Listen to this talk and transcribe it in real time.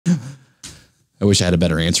I wish I had a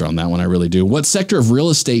better answer on that one. I really do. What sector of real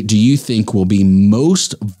estate do you think will be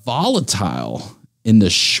most volatile in the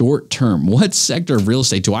short term? What sector of real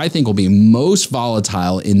estate do I think will be most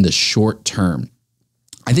volatile in the short term?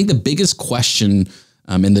 I think the biggest question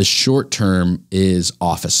in the short term is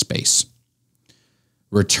office space.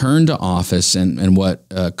 Return to office and what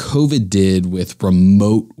COVID did with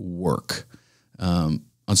remote work. I'll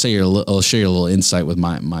show you a little insight with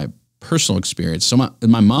my personal experience. So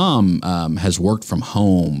my mom has worked from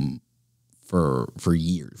home for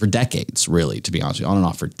years, for decades, really, to be honest with you, on and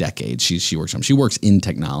off for decades. She works from. She works in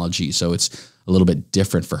technology, so it's a little bit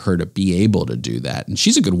different for her to be able to do that. And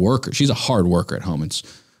she's a good worker. She's a hard worker at home. It's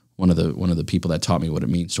one of the people that taught me what it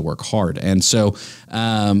means to work hard. And so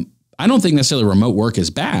I don't think necessarily remote work is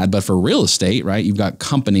bad, but for real estate, right, you've got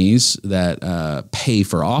companies that pay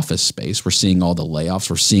for office space. We're seeing all the layoffs.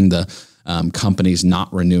 We're seeing the companies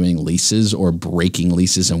not renewing leases or breaking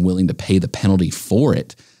leases and willing to pay the penalty for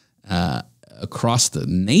it across the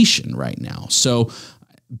nation right now. So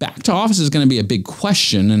back to office is going to be a big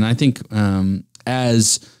question. And I think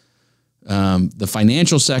as the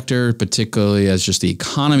financial sector, particularly as just the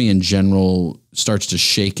economy in general, starts to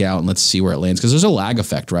shake out, and let's see where it lands, because there's a lag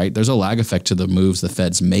effect, right? There's a lag effect to the moves the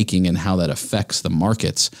Fed's making and how that affects the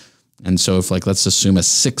markets. And so if, like, let's assume a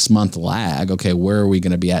 6-month lag, okay, where are we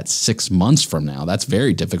going to be at 6 months from now? That's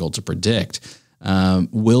very difficult to predict.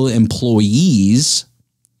 Will employees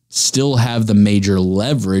still have the major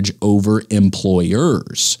leverage over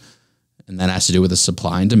employers? And that has to do with the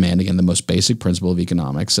supply and demand. Again, the most basic principle of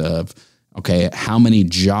economics of, okay, how many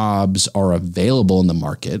jobs are available in the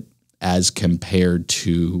market as compared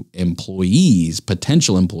to employees,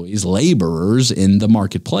 potential employees, laborers in the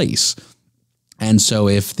marketplace. And so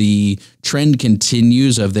if the trend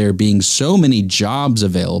continues of there being so many jobs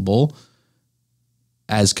available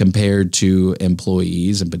as compared to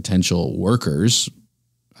employees and potential workers,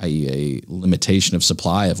 i.e. a limitation of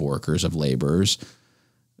supply of workers, of laborers,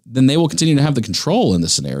 then they will continue to have the control in the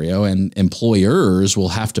scenario, and employers will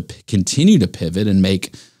have to continue to pivot and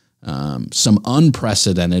make some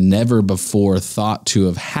unprecedented, never before thought to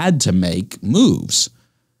have had to make moves.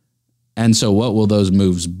 And so what will those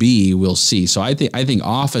moves be? We'll see. So I think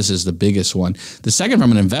office is the biggest one. The second,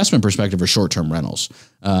 from an investment perspective, are short-term rentals.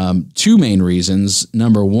 Two main reasons.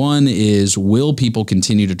 Number one is, will people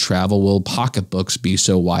continue to travel? Will pocketbooks be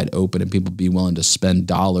so wide open and people be willing to spend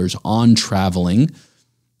dollars on traveling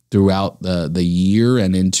throughout the year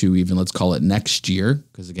and into even, let's call it, next year?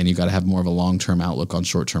 Because again, you've got to have more of a long-term outlook on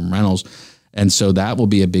short-term rentals. And so that will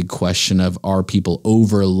be a big question of, are people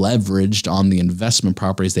over leveraged on the investment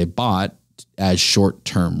properties they bought as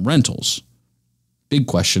short-term rentals? Big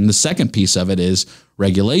question. The second piece of it is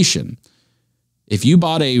regulation. If you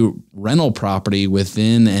bought a rental property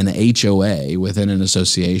within an HOA, within an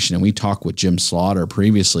association, and we talked with Jim Slaughter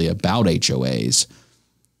previously about HOAs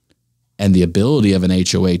and the ability of an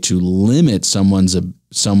HOA to limit someone's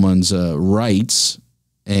rights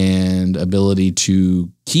and ability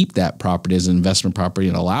to keep that property as an investment property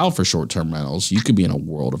and allow for short-term rentals, you could be in a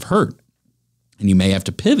world of hurt. And you may have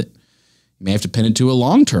to pivot. You may have to pin it to a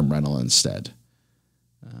long-term rental instead.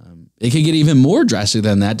 It could get even more drastic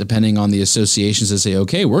than that, depending on the associations that say,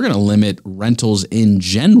 okay, we're going to limit rentals in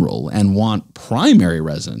general and want primary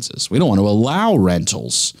residences. We don't want to allow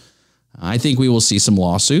rentals. I think we will see some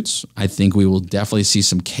lawsuits. I think we will definitely see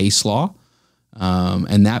some case law.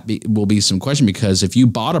 And that will be some question, because if you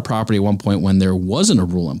bought a property at one point when there wasn't a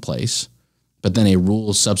rule in place, but then a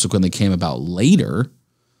rule subsequently came about later,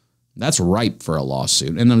 that's ripe for a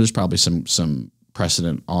lawsuit. And then there's probably some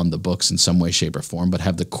precedent on the books in some way, shape, or form, but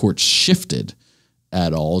have the courts shifted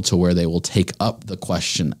at all to where they will take up the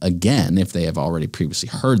question again if they have already previously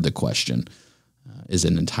heard the question? Is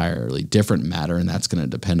an entirely different matter, and that's going to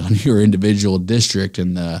depend on your individual district.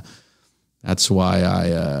 And that's why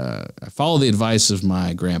I follow the advice of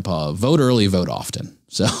my grandpa: vote early, vote often.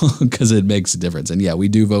 So, because it makes a difference. And yeah, we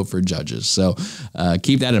do vote for judges. So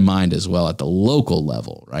keep that in mind as well at the local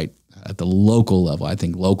level, right? At the local level, I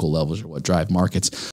think local levels are what drive markets.